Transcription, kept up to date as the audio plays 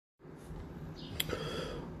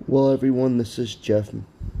Well, everyone, this is Jeff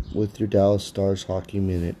with your Dallas Stars Hockey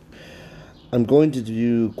Minute. I'm going to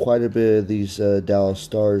do quite a bit of these Dallas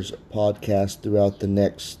Stars podcasts throughout the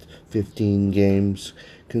next 15 games,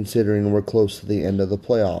 considering we're close to the end of the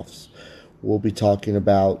playoffs. We'll be talking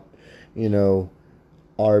about,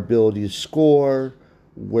 our ability to score,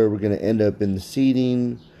 where we're going to end up in the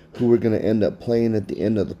seeding, who we're going to end up playing at the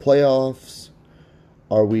end of the playoffs.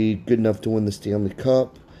 Are we good enough to win the Stanley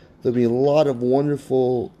Cup? There'll be a lot of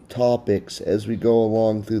wonderful topics as we go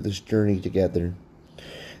along through this journey together.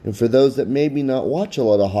 And for those that maybe not watch a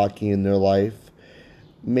lot of hockey in their life,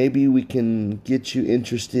 maybe we can get you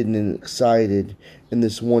interested and excited in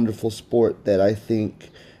this wonderful sport that I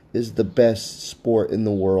think is the best sport in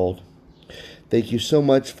the world. Thank you so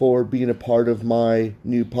much for being a part of my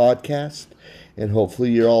new podcast, and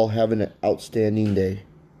hopefully you're all having an outstanding day.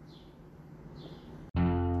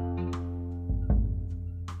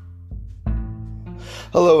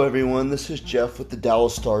 Hello everyone, this is Jeff with the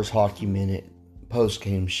Dallas Stars Hockey Minute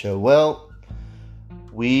post-game show. Well,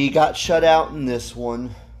 we got shut out in this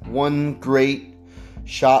one. One great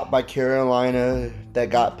shot by Carolina that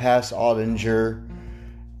got past Oettinger,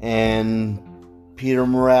 and Peter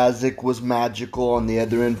Mrazek was magical on the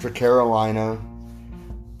other end for Carolina.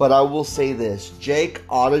 But I will say this, Jake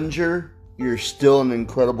Oettinger, you're still an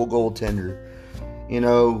incredible goaltender.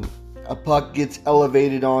 A puck gets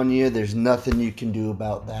elevated on you, there's nothing you can do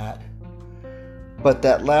about that. But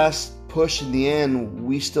that last push in the end,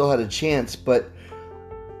 we still had a chance. But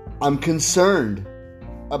I'm concerned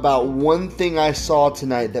about one thing I saw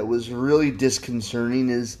tonight that was really disconcerting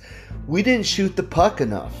is we didn't shoot the puck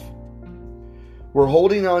enough. We're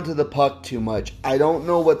holding on to the puck too much. I don't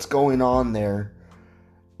know what's going on there.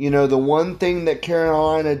 The one thing that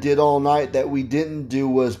Carolina did all night that we didn't do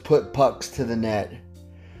was put pucks to the net.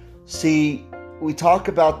 See, we talk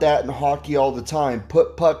about that in hockey all the time.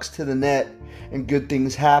 Put pucks to the net and good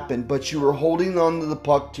things happen. But you were holding on to the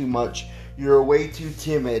puck too much. You're way too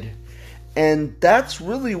timid. And that's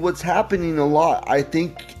really what's happening a lot. I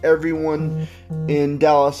think everyone in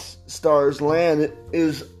Dallas Stars land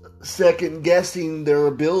is second guessing their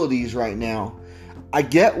abilities right now. I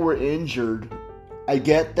get we're injured. I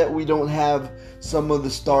get that we don't have some of the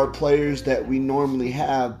star players that we normally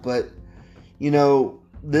have. But,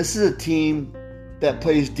 this is a team that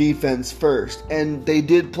plays defense first, and they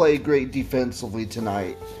did play great defensively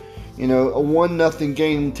tonight. A 1-0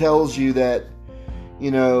 game tells you that,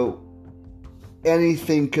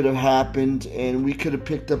 anything could have happened, and we could have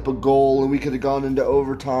picked up a goal, and we could have gone into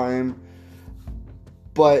overtime.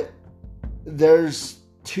 But there's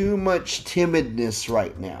too much timidness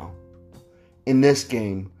right now in this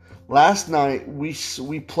game. Last night, we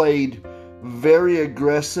played very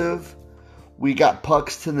aggressive. We got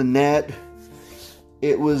pucks to the net.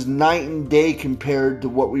 It was night and day compared to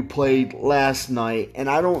what we played last night. And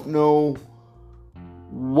I don't know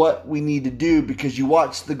what we need to do, because you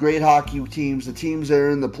watch the great hockey teams, the teams that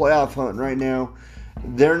are in the playoff hunt right now,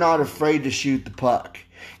 they're not afraid to shoot the puck.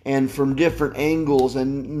 And from different angles,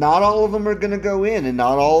 and not all of them are going to go in, and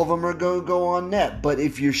not all of them are going to go on net. But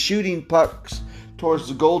if you're shooting pucks towards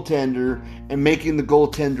the goaltender and making the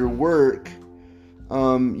goaltender work,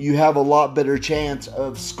 you have a lot better chance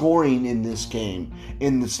of scoring in this game,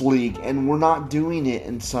 in this league, and we're not doing it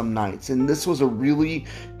in some nights. And this was a really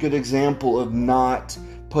good example of not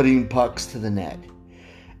putting pucks to the net.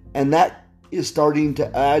 And that is starting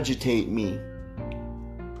to agitate me,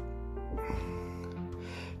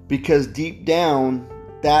 because deep down,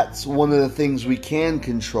 that's one of the things we can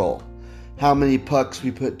control, how many pucks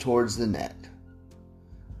we put towards the net.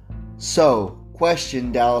 So,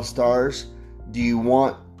 question, Dallas Stars, do you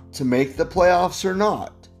want to make the playoffs or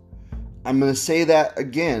not? I'm going to say that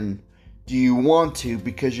again. Do you want to?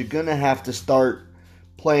 Because you're going to have to start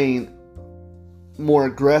playing more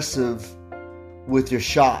aggressive with your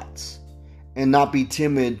shots and not be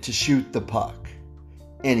timid to shoot the puck.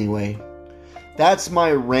 Anyway, that's my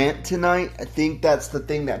rant tonight. I think that's the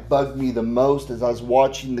thing that bugged me the most as I was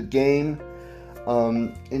watching the game.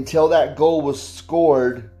 Until that goal was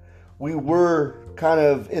scored, we were kind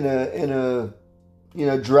of in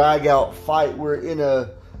a drag out fight. We're in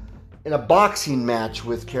a boxing match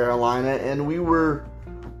with Carolina, and we were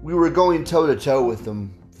going toe to toe with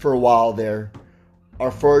them for a while there. Our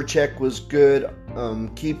forecheck was good,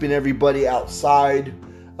 keeping everybody outside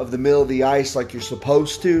of the middle of the ice like you're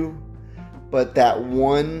supposed to. But that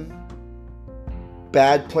one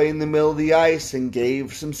bad play in the middle of the ice and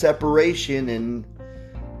gave some separation, and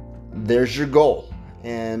there's your goal.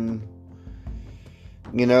 And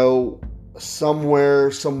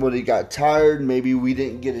somewhere somebody got tired. Maybe we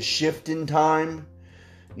didn't get a shift in time.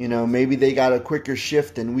 Maybe they got a quicker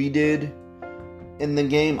shift than we did in the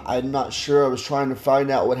game. I'm not sure. I was trying to find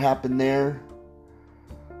out what happened there.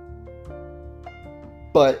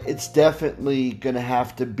 But it's definitely going to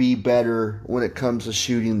have to be better when it comes to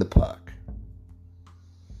shooting the puck.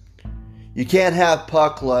 You can't have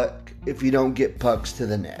puck luck if you don't get pucks to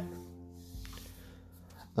the net.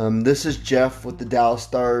 This is Jeff with the Dallas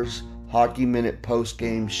Stars Hockey Minute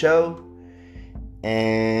post-game show.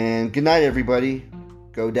 And good night, everybody.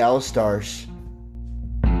 Go Dallas Stars.